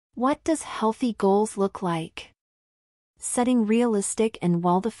What does healthy goals look like? Setting realistic and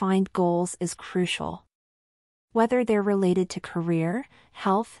well-defined goals is crucial. Whether they're related to career,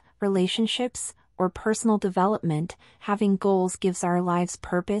 health, relationships, or personal development, having goals gives our lives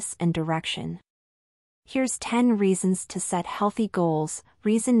purpose and direction. Here's 10 reasons to set healthy goals.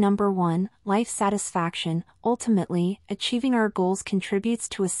 Reason number 1, life satisfaction. Ultimately, achieving our goals contributes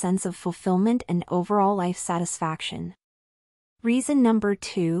to a sense of fulfillment and overall life satisfaction. Reason number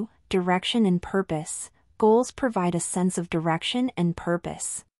 2, direction and purpose. Goals provide a sense of direction and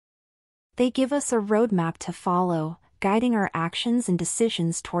purpose. They give us a roadmap to follow, guiding our actions and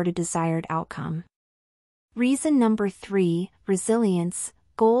decisions toward a desired outcome. Reason number 3, resilience.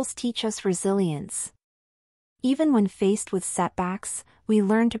 Goals teach us resilience. Even when faced with setbacks, we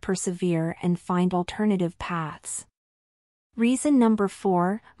learn to persevere and find alternative paths. Reason number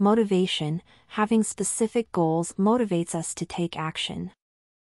 4, motivation. Having specific goals motivates us to take action.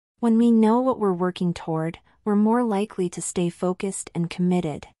 When we know what we're working toward, we're more likely to stay focused and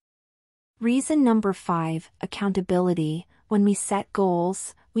committed. Reason number 5, accountability. When we set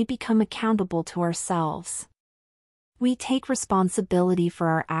goals, we become accountable to ourselves. We take responsibility for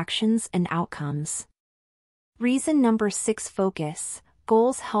our actions and outcomes. Reason number 6, focus.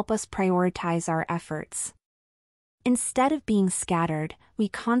 Goals help us prioritize our efforts. Instead of being scattered, we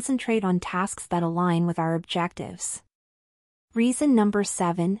concentrate on tasks that align with our objectives. Reason number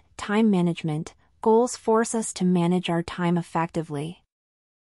 7, time management. Goals force us to manage our time effectively.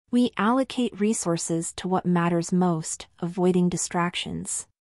 We allocate resources to what matters most, avoiding distractions.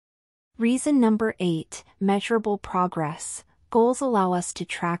 Reason number 8, measurable progress. Goals allow us to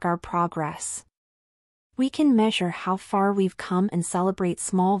track our progress. We can measure how far we've come and celebrate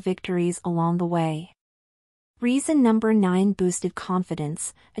small victories along the way. Reason number 9, boosted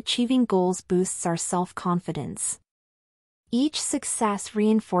confidence. Achieving goals boosts our self-confidence. Each success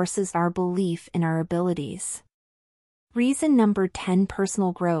reinforces our belief in our abilities. Reason number 10,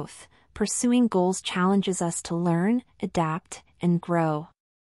 personal growth. Pursuing goals challenges us to learn, adapt, and grow.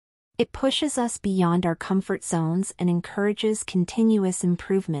 It pushes us beyond our comfort zones and encourages continuous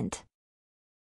improvement.